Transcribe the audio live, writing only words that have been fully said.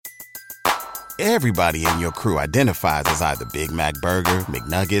Everybody in your crew identifies as either Big Mac Burger,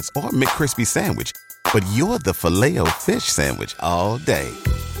 McNuggets, or McCrispy Sandwich. But you're the Filet-O-Fish Sandwich all day.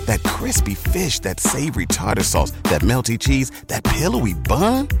 That crispy fish, that savory tartar sauce, that melty cheese, that pillowy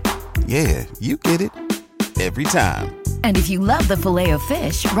bun. Yeah, you get it. Every time. And if you love the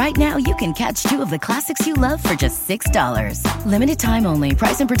Filet-O-Fish, right now you can catch two of the classics you love for just $6. Limited time only.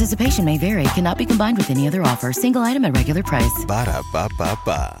 Price and participation may vary. Cannot be combined with any other offer. Single item at regular price.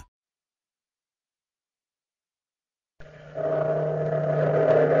 Ba-da-ba-ba-ba.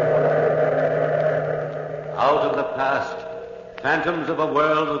 Out of the past, phantoms of a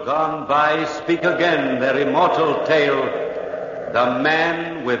world gone by speak again their immortal tale, The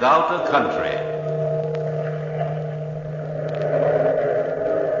Man Without a Country.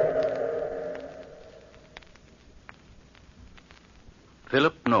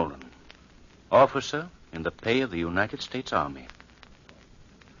 Philip Nolan, officer in the pay of the United States Army.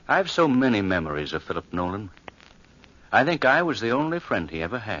 I've so many memories of Philip Nolan. I think I was the only friend he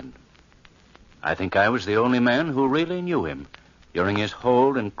ever had. I think I was the only man who really knew him during his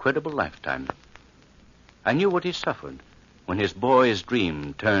whole incredible lifetime. I knew what he suffered when his boy's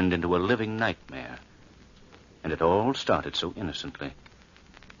dream turned into a living nightmare. And it all started so innocently.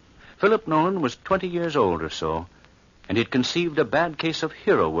 Philip Nolan was 20 years old or so, and he'd conceived a bad case of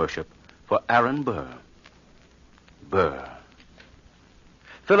hero worship for Aaron Burr. Burr.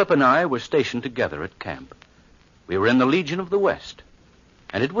 Philip and I were stationed together at camp. We were in the Legion of the West,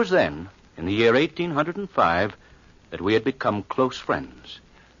 and it was then, in the year 1805, that we had become close friends.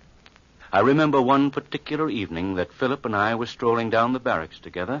 I remember one particular evening that Philip and I were strolling down the barracks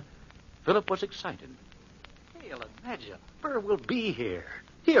together. Philip was excited. Hale, imagine, Burr will be here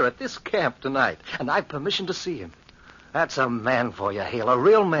at this camp tonight, and I've permission to see him. That's a man for you, Hale, a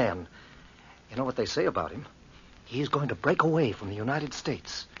real man. You know what they say about him? He's going to break away from the United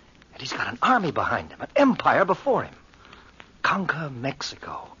States, and he's got an army behind him, an empire before him. Conquer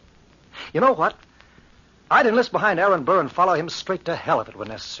Mexico. You know what? I'd enlist behind Aaron Burr and follow him straight to hell if it were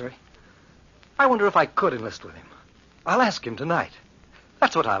necessary. I wonder if I could enlist with him. I'll ask him tonight.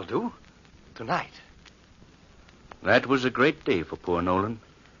 That's what I'll do. Tonight. That was a great day for poor Nolan.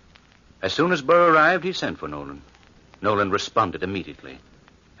 As soon as Burr arrived, he sent for Nolan. Nolan responded immediately,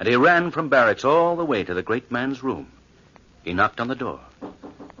 and he ran from barracks all the way to the great man's room. He knocked on the door,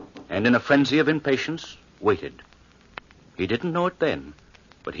 and in a frenzy of impatience, waited. He didn't know it then,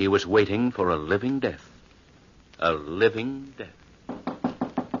 but he was waiting for a living death. A living death.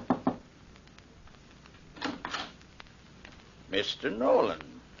 Mr. Nolan.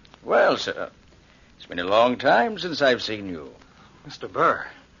 Well, sir, it's been a long time since I've seen you. Mr. Burr,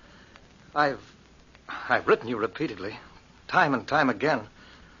 I've written you repeatedly, time and time again.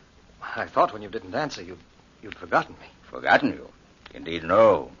 I thought when you didn't answer, you'd forgotten me. Forgotten you? Indeed,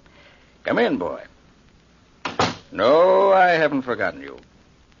 no. Come in, boy. No, I haven't forgotten you.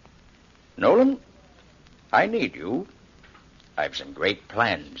 Nolan, I need you. I've some great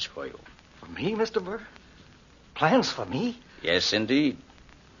plans for you. For me, Mr. Burr? Plans for me? Yes, indeed.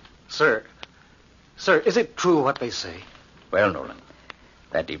 Sir, is it true what they say? Well, Nolan,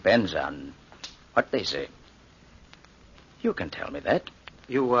 that depends on what they say. You can tell me that.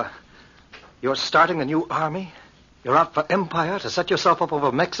 You're starting a new army? You're out for empire to set yourself up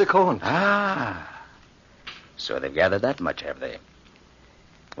over Mexico and... Ah, so they've gathered that much, have they?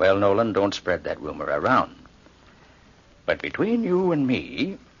 Well, Nolan, don't spread that rumor around. But between you and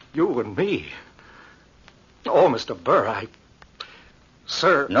me... You and me? Oh, Mr. Burr,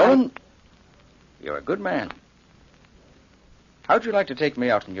 Sir... Nolan, you're a good man. How'd you like to take me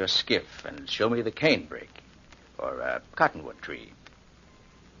out in your skiff and show me the canebrake or a cottonwood tree?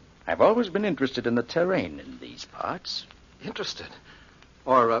 I've always been interested in the terrain in these parts. Interested?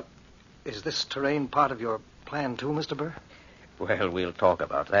 Or, is this terrain part of your plan, too, Mr. Burr? Well, we'll talk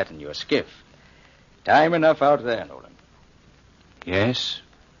about that in your skiff. Time enough out there, Nolan. Yes,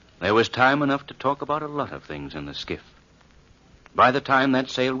 there was time enough to talk about a lot of things in the skiff. By the time that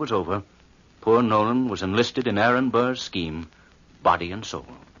sail was over, poor Nolan was enlisted in Aaron Burr's scheme, body and soul.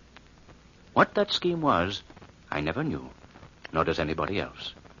 What that scheme was, I never knew, nor does anybody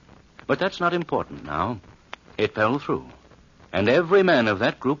else. But that's not important now. It fell through, and every man of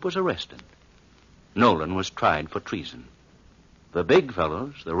that group was arrested. Nolan was tried for treason. The big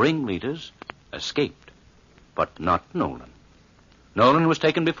fellows, the ringleaders, escaped, but not Nolan. Nolan was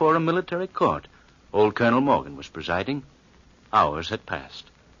taken before a military court. Old Colonel Morgan was presiding. Hours had passed,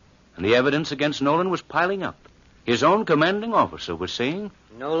 and the evidence against Nolan was piling up. His own commanding officer was saying,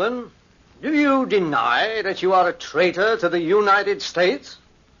 Nolan, do you deny that you are a traitor to the United States?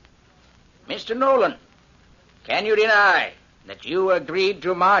 Mr. Nolan, can you deny that you agreed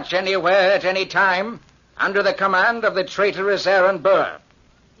to march anywhere at any time under the command of the traitorous Aaron Burr,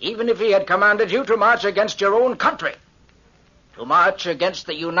 even if he had commanded you to march against your own country, to march against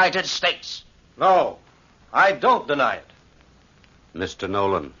the United States? No, I don't deny it. Mr.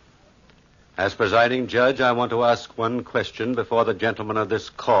 Nolan, as presiding judge, I want to ask one question before the gentlemen of this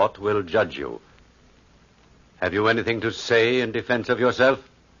court will judge you. Have you anything to say in defense of yourself?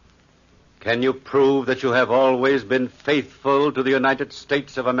 Can you prove that you have always been faithful to the United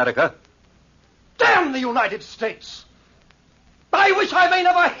States of America? Damn the United States! I wish I may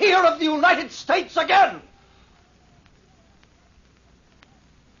never hear of the United States again!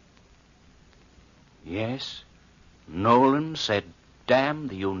 Yes, Nolan said, "Damn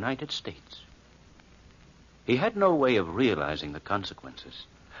the United States." He had no way of realizing the consequences.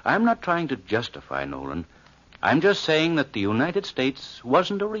 I'm not trying to justify Nolan. I'm just saying that the United States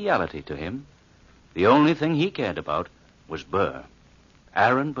wasn't a reality to him. The only thing he cared about was Burr,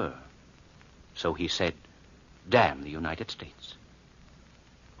 Aaron Burr. So he said, "Damn the United States."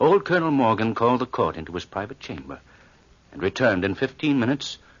 Old Colonel Morgan called the court into his private chamber and returned in 15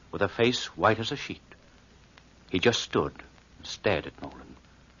 minutes with a face white as a sheet. He just stood and stared at Nolan.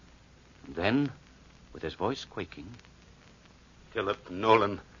 And then, with his voice quaking, Philip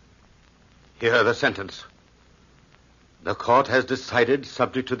Nolan, hear the sentence. The court has decided,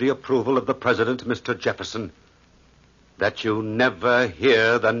 subject to the approval of the President, Mr. Jefferson, that you never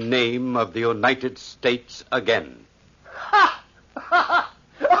hear the name of the United States again.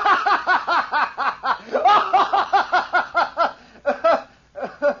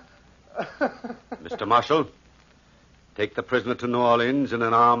 Mr. Marshal, take the prisoner to New Orleans in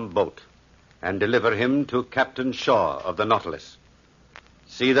an armed boat and deliver him to Captain Shaw of the Nautilus.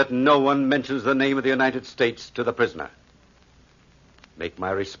 See that no one mentions the name of the United States to the prisoner. Make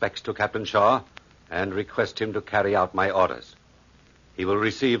my respects to Captain Shaw and request him to carry out my orders. He will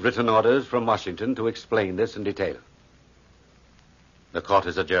receive written orders from Washington to explain this in detail. The court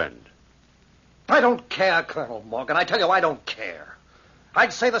is adjourned. I don't care, Colonel Morgan. I tell you, I don't care.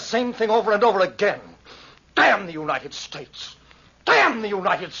 I'd say the same thing over and over again. Damn the United States! Damn the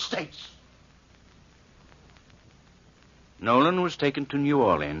United States! Nolan was taken to New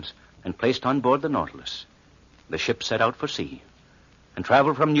Orleans and placed on board the Nautilus. The ship set out for sea and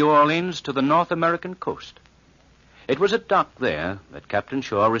traveled from New Orleans to the North American coast. It was at dock there that Captain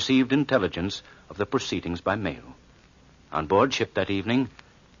Shaw received intelligence of the proceedings by mail. On board ship that evening,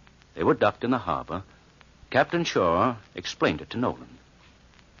 they were docked in the harbor. Captain Shaw explained it to Nolan.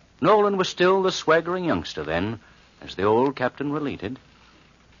 Nolan was still the swaggering youngster then, as the old captain related.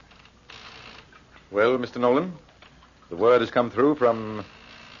 Well, Mr. Nolan, the word has come through from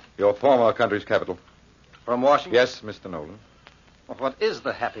your former country's capital. From Washington? Yes, Mr. Nolan. Well, what is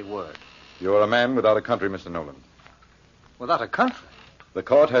the happy word? You're a man without a country, Mr. Nolan. Without a country? The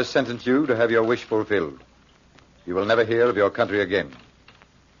court has sentenced you to have your wish fulfilled. You will never hear of your country again.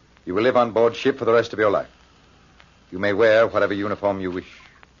 You will live on board ship for the rest of your life. You may wear whatever uniform you wish.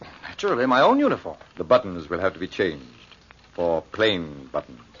 Naturally, my own uniform. The buttons will have to be changed for plain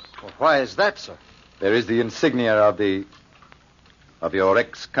buttons. Well, why is that, sir? There is the insignia of your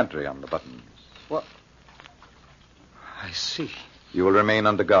ex-country on the buttons. What? I see. You will remain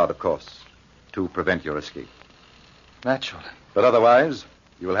under guard, of course, to prevent your escape. Naturally. But otherwise,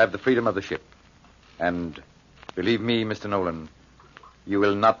 you will have the freedom of the ship. And believe me, Mr. Nolan, you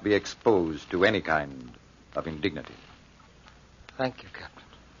will not be exposed to any kind of indignity. Thank you, Captain.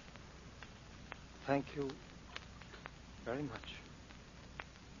 Thank you very much.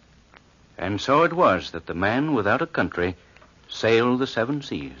 And so it was that the man without a country sailed the 7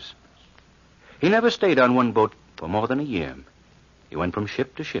 seas. He never stayed on one boat for more than a year. He went from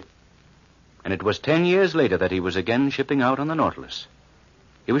ship to ship. And it was 10 years later that he was again shipping out on the Nautilus.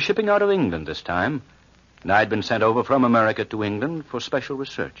 He was shipping out of England this time, and I'd been sent over from America to England for special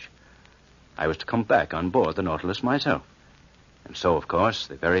research. I was to come back on board the Nautilus myself. And so, of course,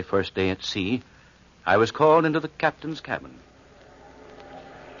 the very first day at sea, I was called into the captain's cabin.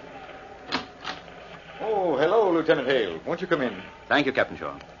 Oh, hello, Lieutenant Hale. Won't you come in? Thank you, Captain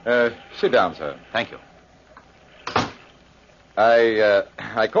Shaw. Sit down, sir. Thank you.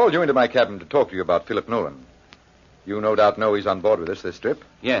 I called you into my cabin to talk to you about Philip Nolan. You no doubt know he's on board with us this trip.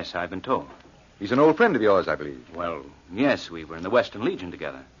 Yes, I've been told. He's an old friend of yours, I believe. Well, yes, we were in the Western Legion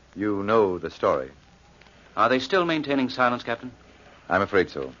together. You know the story. Are they still maintaining silence, Captain? I'm afraid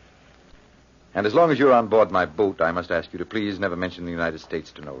so. And as long as you're on board my boat, I must ask you to please never mention the United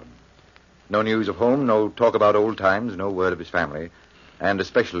States to Nolan. No news of home, no talk about old times, no word of his family, and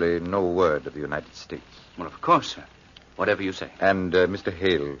especially no word of the United States. Well, of course, sir. Whatever you say. And, Mr.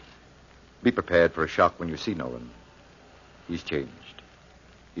 Hale, be prepared for a shock when you see Nolan. He's changed.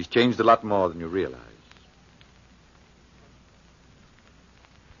 He's changed a lot more than you realize.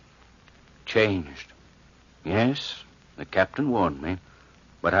 Changed. Yes, the captain warned me,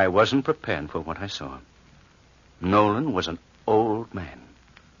 but I wasn't prepared for what I saw. Nolan was an old man.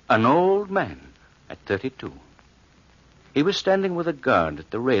 An old man at 32. He was standing with a guard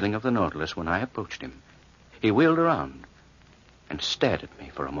at the railing of the Nautilus when I approached him. He wheeled around and stared at me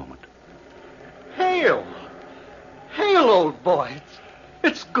for a moment. Hale! Hale, old boy.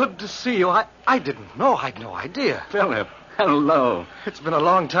 It's good to see you. I didn't know. I'd no idea. Philip, hello. It's been a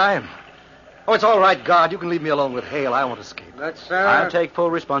long time. Oh, it's all right, guard. You can leave me alone with Hale. I won't escape. But, sir... I'll take full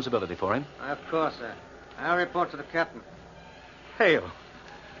responsibility for him. Of course, sir. I'll report to the captain. Hale,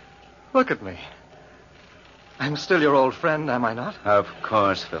 look at me. I'm still your old friend, am I not? Of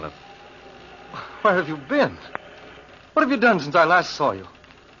course, Philip. Where have you been? What have you done since I last saw you?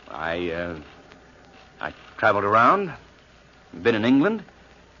 I traveled around. Been in England.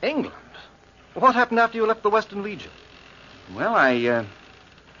 England? What happened after you left the Western Legion? Well,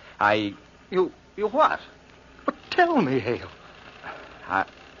 You what? But tell me, Hale.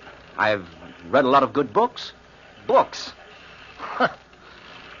 I've read a lot of good books. Books?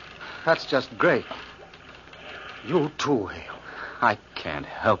 That's just great. You too, Hale. I can't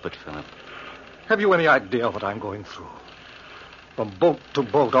help it, Philip. Have you any idea what I'm going through? From boat to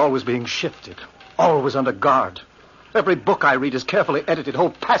boat, always being shifted. Always under guard. Every book I read is carefully edited. Whole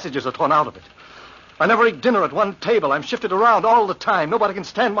passages are torn out of it. I never eat dinner at one table. I'm shifted around all the time. Nobody can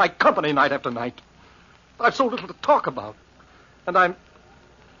stand my company night after night. I've so little to talk about. And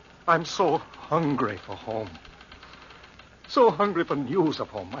I'm so hungry for home. So hungry for news of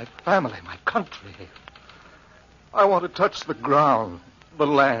home, my family, my country. I want to touch the ground, the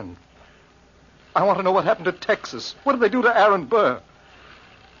land. I want to know what happened to Texas. What did they do to Aaron Burr?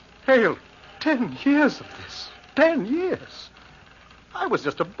 Hale, 10 years of this. 10 years. I was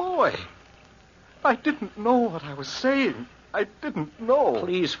just a boy. I didn't know what I was saying. I didn't know.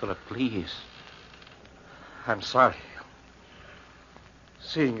 Please, Philip, please. I'm sorry.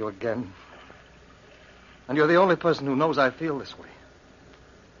 Seeing you again. And you're the only person who knows I feel this way.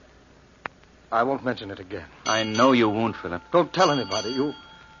 I won't mention it again. I know you won't, Philip. Don't tell anybody. You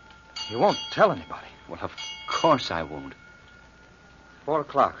won't tell anybody. Well, of course I won't. 4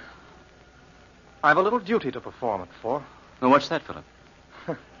 o'clock. I have a little duty to perform at 4. Well, what's that, Philip?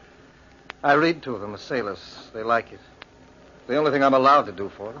 I read to them, the sailors. They like it. The only thing I'm allowed to do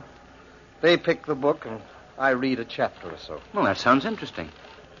for them. They pick the book, and I read a chapter or so. Well, that sounds interesting.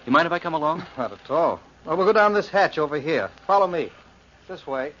 You mind if I come along? Not at all. Well, we'll go down this hatch over here. Follow me. This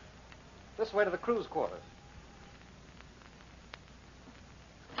way. This way to the crew's quarters.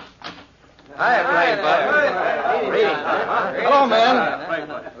 Hi, everybody. Hello,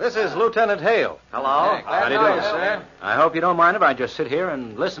 man. This is Lieutenant Hale. Hello. How do you do, sir? I hope you don't mind if I just sit here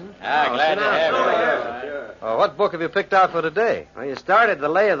and listen. Glad to have you. What book have you picked out for today? Well, you started The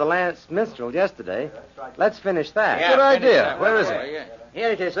Lay of the Last Minstrel yesterday. Let's finish that. Good idea. Where is it?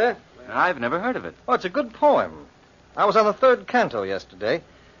 Here it is, sir. I've never heard of it. Oh, it's a good poem. I was on the 3rd canto yesterday.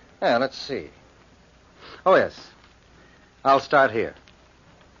 Let's see. Oh, yes. I'll start here.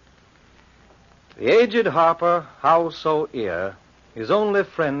 The aged harper, how so ear, his only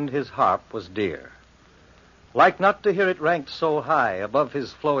friend his harp was dear. Like not to hear it ranked so high above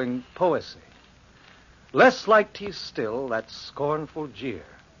his flowing poesy. Less liked he still that scornful jeer.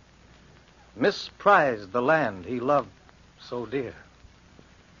 Misprized the land he loved so dear.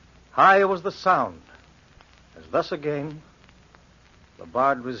 High was the sound, as thus again the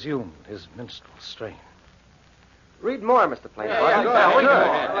bard resumed his minstrel strain. Read more, Mr. Plain.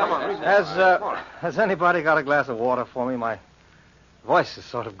 Come on. Has anybody got a glass of water for me? My voice is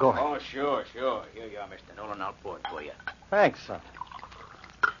sort of going. Oh, sure. Here you are, Mr. Nolan. I'll pour it for you. Thanks, son.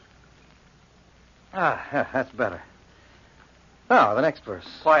 Yeah, that's better. Now, the next verse.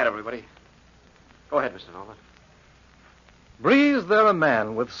 Quiet, everybody. Go ahead, Mr. Nolan. Breathes there a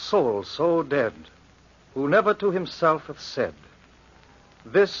man with soul so dead, who never to himself hath said,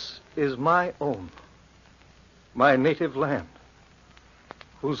 this is my own, my native land,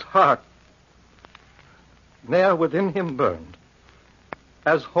 whose heart ne'er within him burned,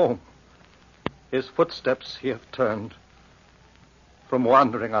 as home his footsteps he hath turned from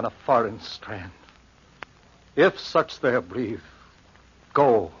wandering on a foreign strand. If such there breathe,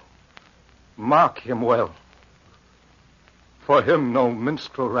 go, mark him well. For him no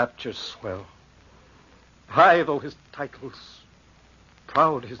minstrel raptures swell. High though his titles,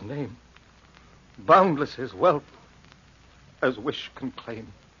 proud his name, boundless his wealth, as wish can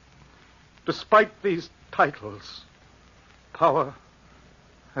claim. Despite these titles, power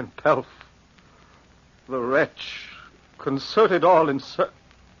and pelf, the wretch concerted all in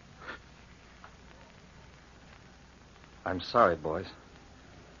I'm sorry, boys.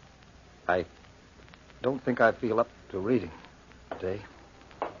 I don't think I feel up to reading today.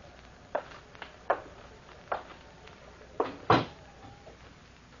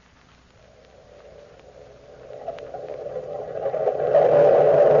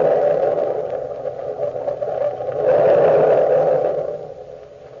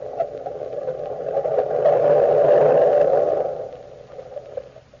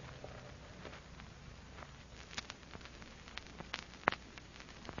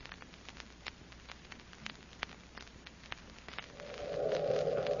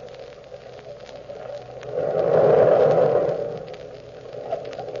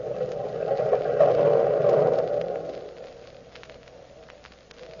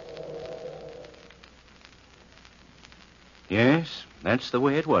 Yes, that's the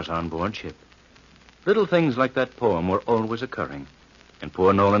way it was on board ship. Little things like that poem were always occurring, and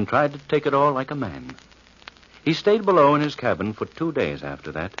poor Nolan tried to take it all like a man. He stayed below in his cabin for 2 days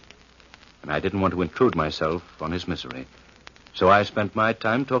after that, and I didn't want to intrude myself on his misery, so I spent my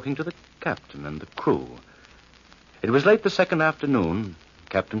time talking to the captain and the crew. It was late the second afternoon.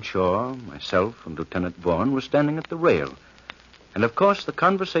 Captain Shaw, myself, and Lieutenant Vaughn were standing at the rail, and of course the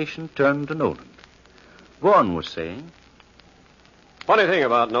conversation turned to Nolan. Vaughn was saying, Funny thing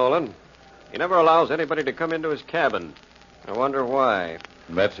about Nolan. He never allows anybody to come into his cabin. I wonder why.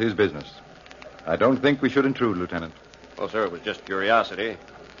 That's his business. I don't think we should intrude, Lieutenant. Oh, sir, it was just curiosity.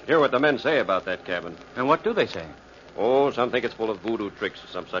 Hear what the men say about that cabin. and what do they say? Oh, some think it's full of voodoo tricks or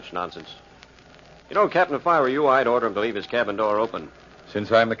some such nonsense. You know, Captain, if I were you, I'd order him to leave his cabin door open.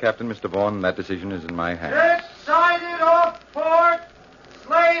 Since I'm the captain, Mr. Vaughn, that decision is in my hands. Ship sighted off port.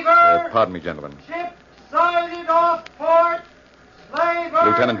 Slaver. Pardon me, gentlemen. Ship sighted off port. Slaver.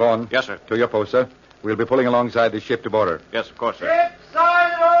 Lieutenant Vaughn. Yes, sir. To your post, sir. We'll be pulling alongside this ship to board her. Yes, of course, sir. Ship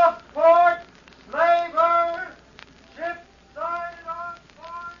sighted off port. Slaver. Ship sighted off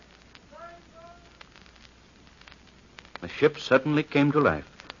port. Slaver. The ship suddenly came to life.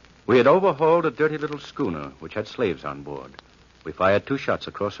 We had overhauled a dirty little schooner which had slaves on board. We fired 2 shots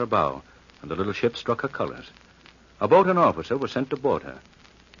across her bow, and the little ship struck her colors. A boat and officer were sent to board her.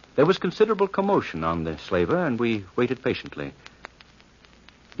 There was considerable commotion on the slaver, and we waited patiently.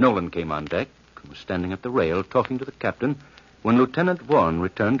 Nolan came on deck and was standing at the rail talking to the captain when Lieutenant Vaughn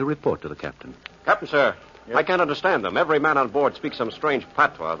returned to report to the captain. Captain, sir, I can't understand them. Every man on board speaks some strange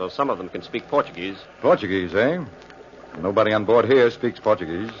patois, though some of them can speak Portuguese. Portuguese, eh? Nobody on board here speaks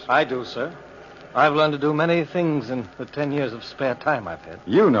Portuguese. I do, sir. I've learned to do many things in the 10 years of spare time I've had.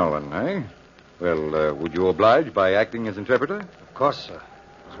 You, Nolan, eh? Well, would you oblige by acting as interpreter? Of course, sir.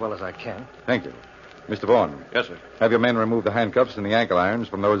 As well as I can. Thank you. Mr. Vaughn. Yes, sir. Have your men remove the handcuffs and the ankle irons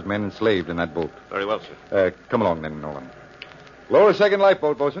from those men enslaved in that boat. Very well, sir. Come along then, Nolan. Lower second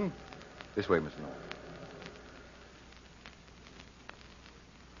lifeboat, bosun. This way, Mr. Nolan.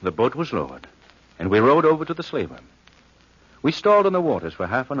 The boat was lowered, and we rowed over to the slaver. We stalled in the waters for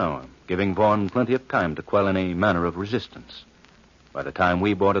half an hour, giving Vaughn plenty of time to quell any manner of resistance. By the time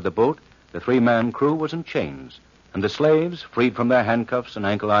we boarded the boat, the 3-man crew was in chains, and the slaves, freed from their handcuffs and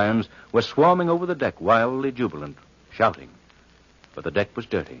ankle irons, were swarming over the deck, wildly jubilant, shouting. But the deck was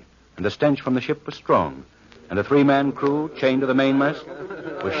dirty, and the stench from the ship was strong, and the 3-man crew, chained to the mainmast,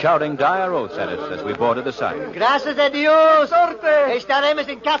 was shouting dire oaths at us as we boarded the side. Gracias a Dios. Sorte. Estaremos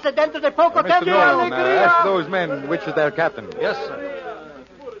en casa dentro de poco Mr. tiempo. Nolan, ask those men which is their captain. Yes, sir.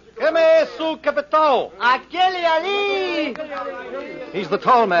 Quem é su capitão? Aquele ali. He's the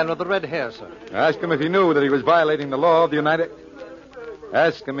tall man with the red hair, sir. Ask him if he knew that he was violating the law of the United...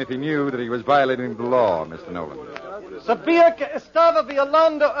 Ask him if he knew that he was violating the law, Mr. Nolan. Sabia que estava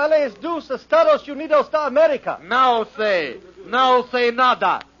violando a leis dos Estados Unidos da América. No say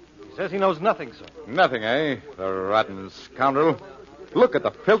nada. He says he knows nothing, sir. Nothing, eh? The rotten scoundrel. Look at the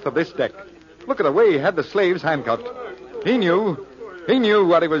filth of this deck. Look at the way he had the slaves handcuffed. He knew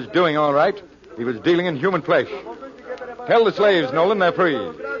what he was doing, all right. He was dealing in human flesh. Tell the slaves, Nolan, they're free.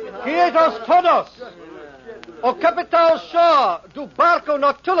 Quietos todos. O Capitão Shaw do barco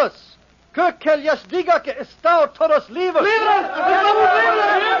Nautilus. Que lhes diga que estão todos livres.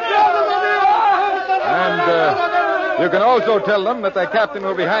 And you can also tell them that their captain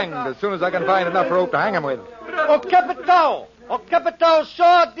will be hanged as soon as I can find enough rope to hang him with. O Capitão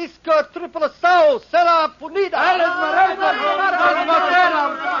Shaw diz que a tripulação será punida.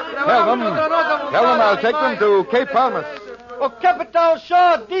 Tell them I'll take them to Cape Palmas. O Capitão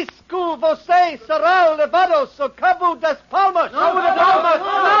Shaw diz que vocês serão levados ao Cabo das Palmas. What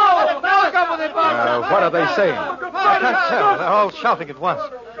are they saying? I can't tell. They're all shouting at once.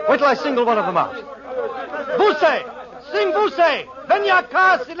 Wait till I single one of them out. Você, sin vuse! Ven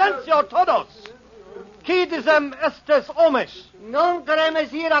acá, silencio todos! Qui dicem estes homes? Não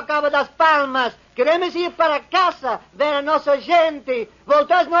queremos ir a Cabo das Palmas. Queremos ir para casa, ver a nossa gente,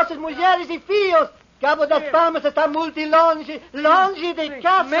 voltar as nossas mulheres e filhos. Cabo das Palmas está muito longe, longe de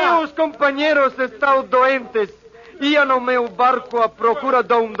casa. Meus companheiros estão doentes. Ia no meu barco à procura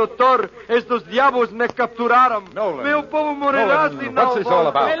de doutor. Estes diabos me capturaram. Nolan. Meu povo morrerá se não What's this all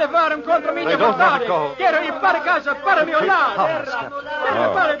about? Me levaram contra minha They don't want vontade. to go. Quero ir para casa, para meu lar.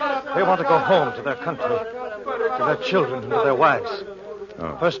 They want to go home to their country, to their children, and to their wives.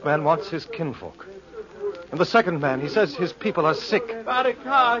 Oh. First man wants his kinfolk. And the second man, he says his people are sick,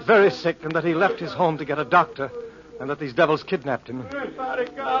 very sick, and that he left his home to get a doctor, and that these devils kidnapped him.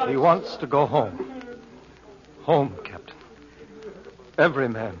 He wants to go home. Home, Captain. Every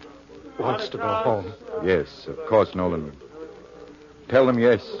man wants to go home. Yes, of course, Nolan. Tell them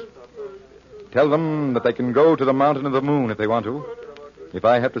yes. Tell them that they can go to the Mountain of the Moon if they want to. If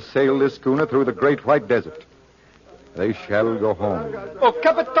I have to sail this schooner through the Great White Desert, they shall go home. O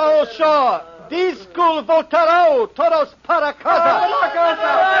Capitão Shaw, disco voltarão todos para casa.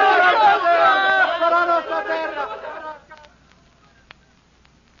 Para nossa terra.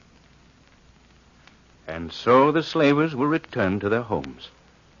 And so the slavers were returned to their homes.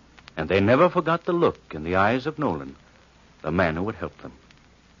 And they never forgot the look in the eyes of Nolan, the man who would help them.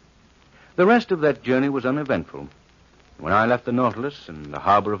 The rest of that journey was uneventful. When I left the Nautilus in the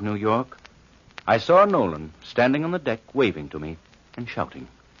harbor of New York, I saw Nolan standing on the deck waving to me and shouting.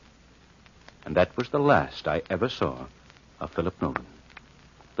 And that was the last I ever saw of Philip Nolan.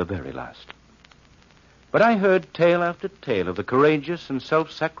 The very last. But I heard tale after tale of the courageous and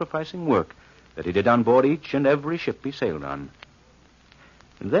self-sacrificing work that he did on board each and every ship he sailed on.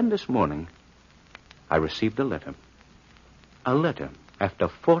 And then this morning, I received a letter. A letter after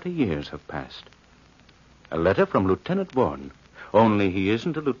 40 years have passed. A letter from Lieutenant Vaughan. Only he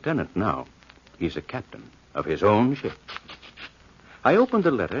isn't a lieutenant now. He's a captain of his own ship. I opened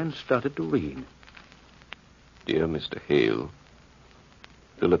the letter and started to read. Dear Mr. Hale,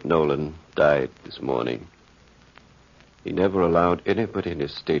 Philip Nolan died this morning. He never allowed anybody in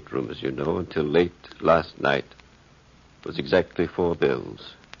his stateroom, as you know, until late last night. It was exactly 4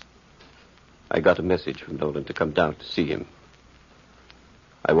 bells. I got a message from Nolan to come down to see him.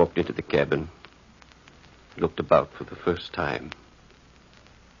 I walked into the cabin, looked about for the first time.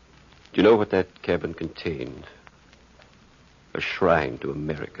 Do you know what that cabin contained? A shrine to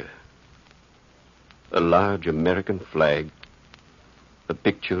America. A large American flag, a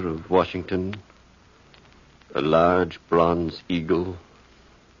picture of Washington, a large bronze eagle,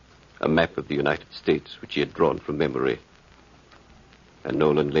 a map of the United States which he had drawn from memory. And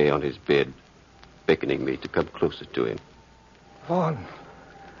Nolan lay on his bed, beckoning me to come closer to him. Vaughn,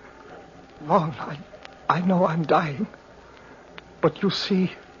 I know I'm dying. But you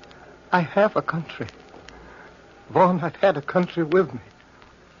see, I have a country. Vaughn, I've had a country with me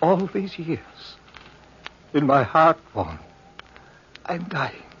all these years. In my heart, Vaughn, I'm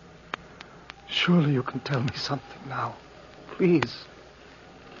dying. Surely you can tell me something now. Please.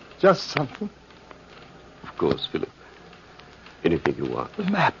 Just something. Of course, Philip. Anything you want. The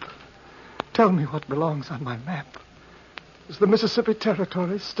map. Tell me what belongs on my map. Is the Mississippi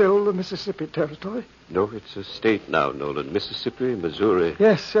Territory still the Mississippi Territory? No, it's a state now, Nolan. Mississippi, Missouri.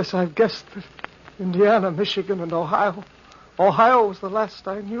 Yes, I've guessed that. Indiana, Michigan, and Ohio. Ohio was the last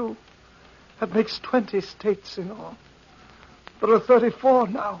I knew. That makes 20 states in all. There are 34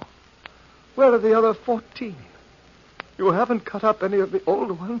 now. Where are the other 14? You haven't cut up any of the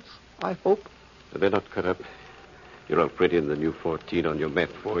old ones, I hope. They're not cut up. You're all pretty in the new 14 on your map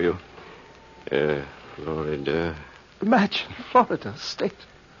for you. Florida. Imagine Florida state.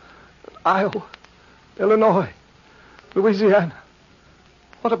 Iowa, Illinois, Louisiana.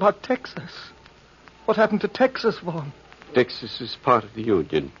 What about Texas? What happened to Texas, Vaughn? Texas is part of the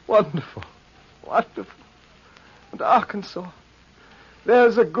Union. Wonderful. Wonderful. And Arkansas.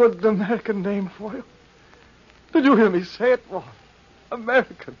 There's a good American name for you. Did you hear me say it, Vaughn?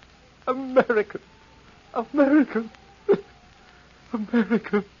 American. American. American.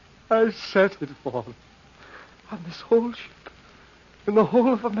 American. I said it, Vaughn. On this whole ship, in the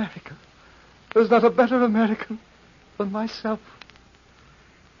whole of America, there's not a better American than myself.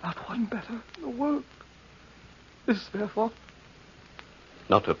 Not one better in the world. Is there, Vaughn?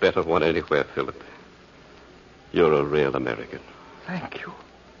 Not a better one anywhere, Philip. You're a real American. Thank you.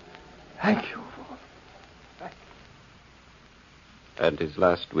 Thank you, Vaughn. Thank you. And his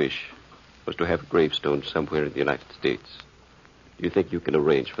last wish was to have a gravestone somewhere in the United States. Do you think you can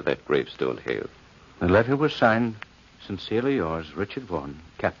arrange for that gravestone, Hale? The letter was signed, Sincerely yours, Richard Vaughan,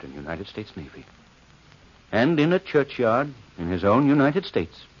 Captain, United States Navy. And in a churchyard in his own United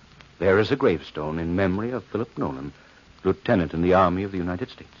States, there is a gravestone in memory of Philip Nolan, lieutenant in the Army of the United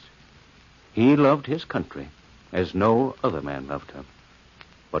States. He loved his country as no other man loved her,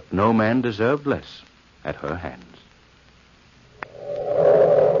 but no man deserved less at her hands.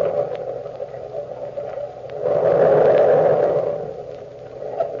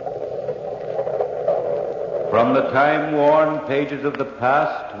 From the time-worn pages of the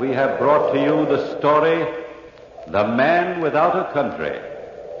past, we have brought to you the story, The Man Without a Country.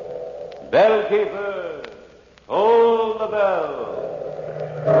 Bellkeeper, toll the bell.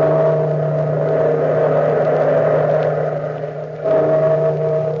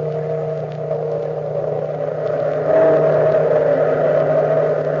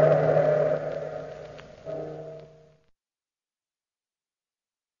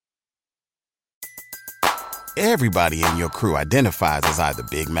 Everybody in your crew identifies as either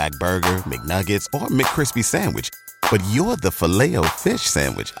Big Mac Burger, McNuggets, or McCrispy Sandwich. But you're the Filet-O-Fish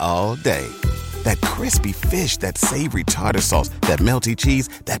Sandwich all day. That crispy fish, that savory tartar sauce, that melty cheese,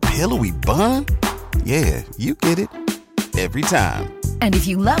 that pillowy bun. Yeah, you get it. Every time. And if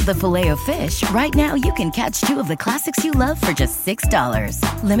you love the Filet-O-Fish, right now you can catch 2 of the classics you love for just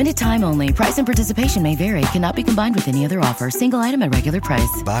 $6. Limited time only. Price and participation may vary. Cannot be combined with any other offer. Single item at regular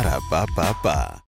price. Ba-da-ba-ba-ba.